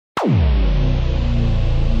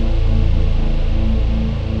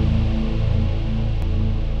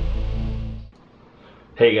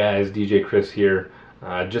Hey guys, DJ Chris here.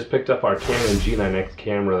 Just picked up our Canon G9x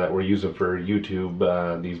camera that we're using for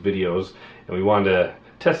YouTube, these videos, and we wanted to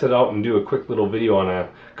test it out and do a quick little video on a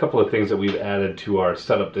couple of things that we've added to our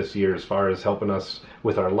setup this year as far as helping us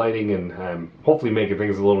with our lighting and hopefully making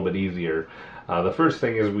things a little bit easier. The first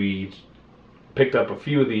thing is we picked up a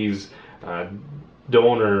few of these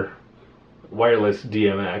donor wireless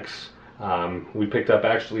DMX. We picked up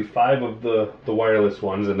actually 5 of the wireless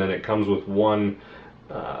ones, and then it comes with one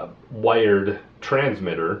wired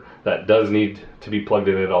transmitter that does need to be plugged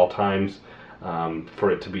in at all times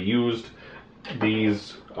for it to be used.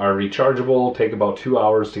 These are rechargeable, take about 2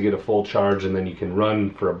 hours to get a full charge, and then you can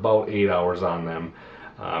run for about 8 hours on them.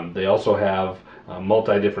 They also have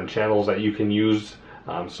multi different channels that you can use.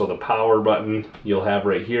 So the power button you'll have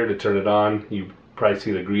right here to turn it on. You probably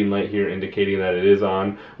see the green light here indicating that it is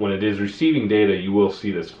on. When it is receiving data, you will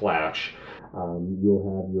see this flash.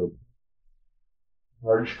 You'll have your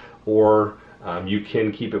charge, or you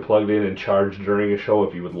can keep it plugged in and charged during a show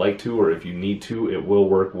if you would like to, or if you need to. It will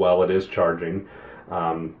work while it is charging.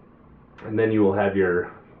 And then you will have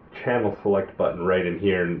your channel select button right in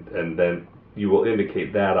here, and then you will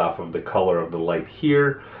indicate that off of the color of the light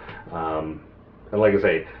here. And like I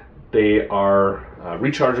say, they are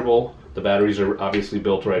rechargeable. The batteries are obviously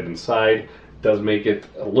built right inside. Does make it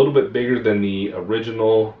a little bit bigger than the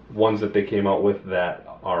original ones that they came out with that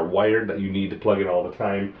are wired, that you need to plug in all the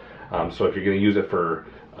time. So if you're going to use it for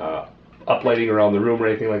uplighting around the room or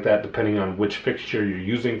anything like that, depending on which fixture you're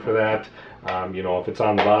using for that, you know, if it's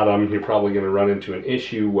on the bottom, you're probably going to run into an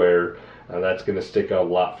issue where that's going to stick out a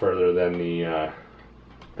lot further than the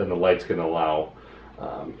light's going to allow,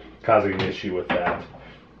 causing an issue with that.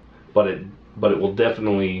 But it will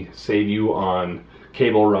definitely save you on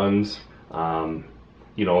cable runs.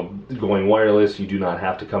 You know, going wireless, you do not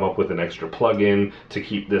have to come up with an extra plug-in to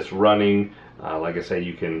keep this running. Like I say,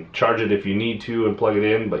 you can charge it if you need to and plug it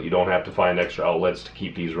in, but you don't have to find extra outlets to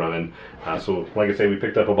keep these running. So like I say, we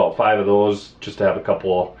picked up about 5 of those just to have a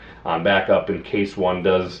couple on backup in case one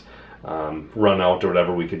does run out or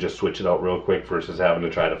whatever. We could just switch it out real quick versus having to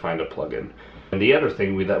try to find a plug-in. And the other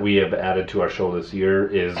thing that we have added to our show this year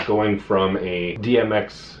is going from a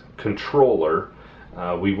DMX controller.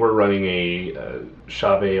 We were running a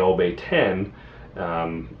Chave Obey 10,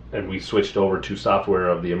 and we switched over to software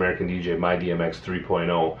of the American DJ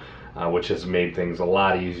MyDmx3.0, which has made things a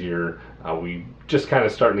lot easier. We just kind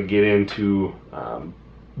of starting to get into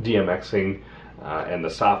DMXing, and the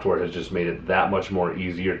software has just made it that much more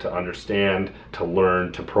easier to understand, to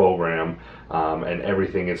learn, to program, and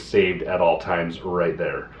everything is saved at all times right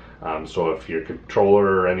there. So if your controller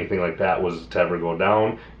or anything like that was to ever go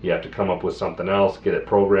down, you have to come up with something else, get it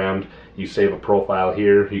programmed. You save a profile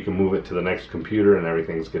here, you can move it to the next computer, and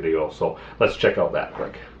everything's good to go. So let's check out that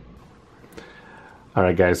quick.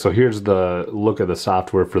 Alright guys, so here's the look of the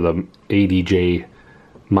software for the ADJ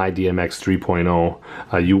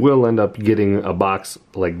MyDmx3.0. You will end up getting a box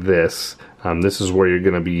like this. This is where you're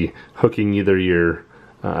going to be hooking either your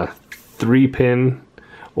 3-pin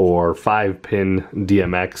or 5-pin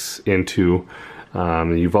DMX into.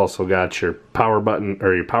 You've also got your power button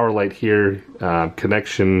or your power light here,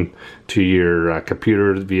 connection to your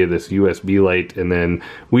computer via this USB light, and then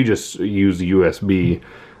we just use the USB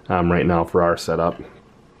right now for our setup.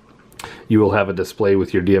 You will have a display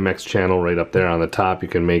with your DMX channel right up there on the top. You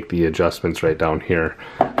can make the adjustments right down here.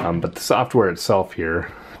 But the software itself here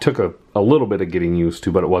took a little bit of getting used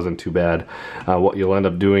to, but it wasn't too bad. What you'll end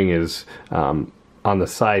up doing is on the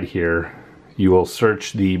side here, you will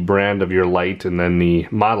search the brand of your light and then the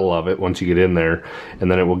model of it once you get in there,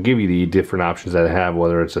 and then it will give you the different options that I have,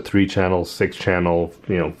 whether it's a 3-channel, 6-channel,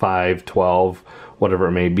 you know, 5, 12, whatever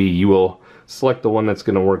it may be. You will select the one that's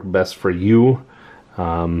going to work best for you.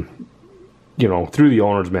 You know, through the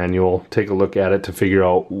owner's manual, take a look at it to figure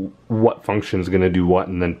out what function is going to do what,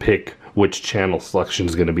 and then pick which channel selection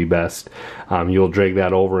is going to be best. You'll drag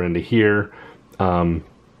that over into here, and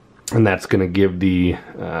that's going to give the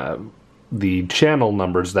channel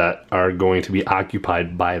numbers that are going to be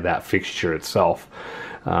occupied by that fixture itself.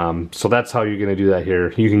 So that's how you're going to do that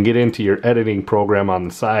here. You can get into your editing program on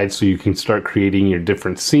the side, so you can start creating your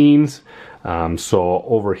different scenes. So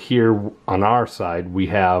over here on our side, we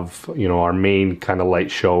have, you know, our main kind of light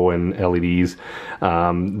show and LEDs.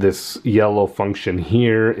 This yellow function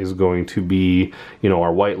here is going to be, you know,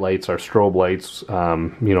 our white lights, our strobe lights,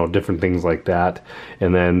 you know, different things like that.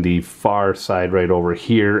 And then the far side right over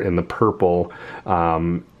here in the purple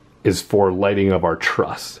is for lighting of our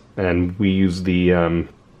truss. And we use the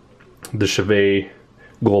Chave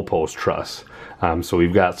goalpost truss. So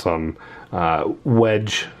we've got some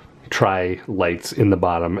wedge lights in the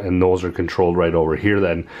bottom, and those are controlled right over here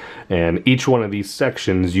then. And each one of these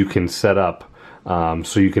sections you can set up,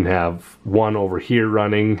 so you can have one over here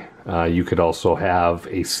running. You could also have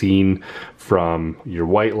a scene from your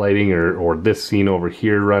white lighting or this scene over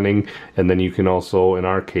here running, and then you can also, in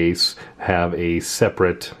our case, have a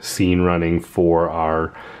separate scene running for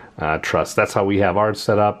our truss. That's how we have ours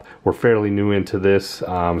set up. We're fairly new into this,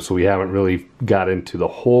 so we haven't really got into the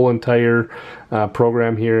whole entire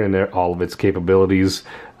program here and all of its capabilities.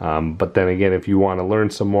 But then again, if you want to learn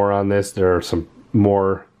some more on this, there are some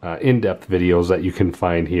more in-depth videos that you can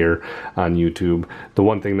find here on YouTube. The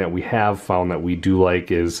one thing that we have found that we do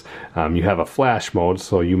like is you have a flash mode,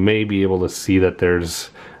 so you may be able to see that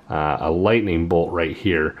there's a lightning bolt right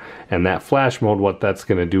here, and that flash mode, what that's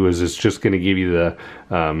going to do is it's just going to give you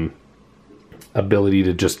the ability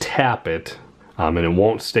to just tap it, and it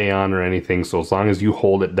won't stay on or anything. So as long as you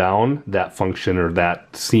hold it down, that function or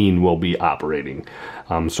that scene will be operating.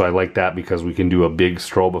 So I like that because we can do a big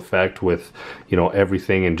strobe effect with, you know,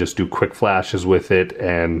 everything, and just do quick flashes with it,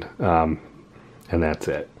 and that's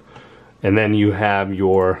it. And then you have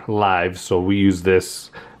your live. So we use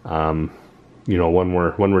this, you know, when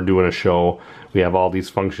we're doing a show, we have all these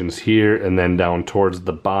functions here, and then down towards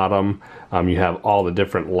the bottom, you have all the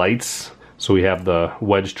different lights. So we have the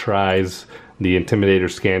wedge tris, the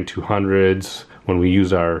Intimidator Scan 200s. When we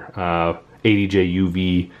use our 80J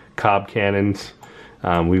UV Cobb cannons,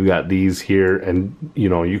 we've got these here, and you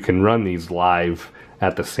know, you can run these live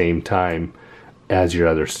at the same time as your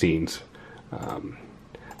other scenes.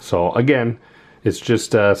 So again, it's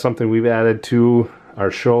just something we've added to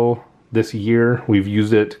our show this year. We've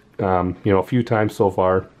used it, you know, a few times so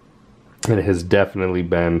far, and it has definitely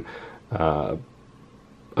been a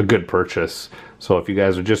good purchase. So if you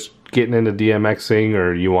guys are just getting into DMXing,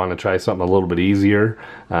 or you want to try something a little bit easier,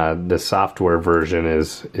 the software version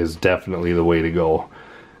is definitely the way to go.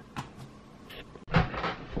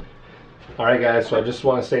 Alright guys, so I just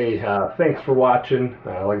want to say thanks for watching.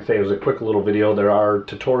 Like I say, it was a quick little video. There are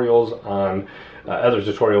tutorials on other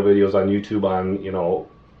tutorial videos on YouTube on, you know,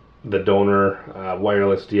 the donor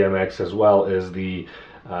wireless DMX, as well as the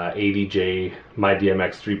ADJ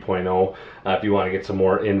MyDmx3.0 if you want to get some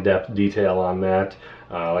more in-depth detail on that.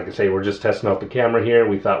 Like I say, we're just testing out the camera here.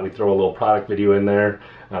 We thought we'd throw a little product video in there,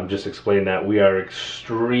 just explain that we are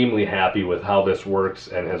extremely happy with how this works,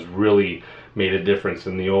 and has really made a difference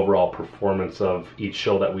in the overall performance of each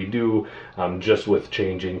show that we do, just with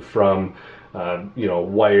changing from you know,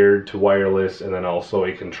 wired to wireless, and then also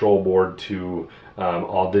a control board to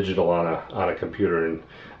all digital on a computer.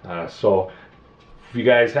 And so if you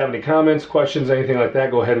guys have any comments, questions, anything like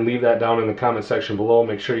that, go ahead and leave that down in the comment section below.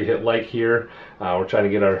 Make sure you hit like here. We're trying to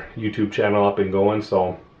get our YouTube channel up and going,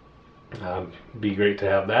 so be great to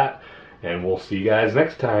have that, and we'll see you guys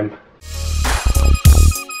next time.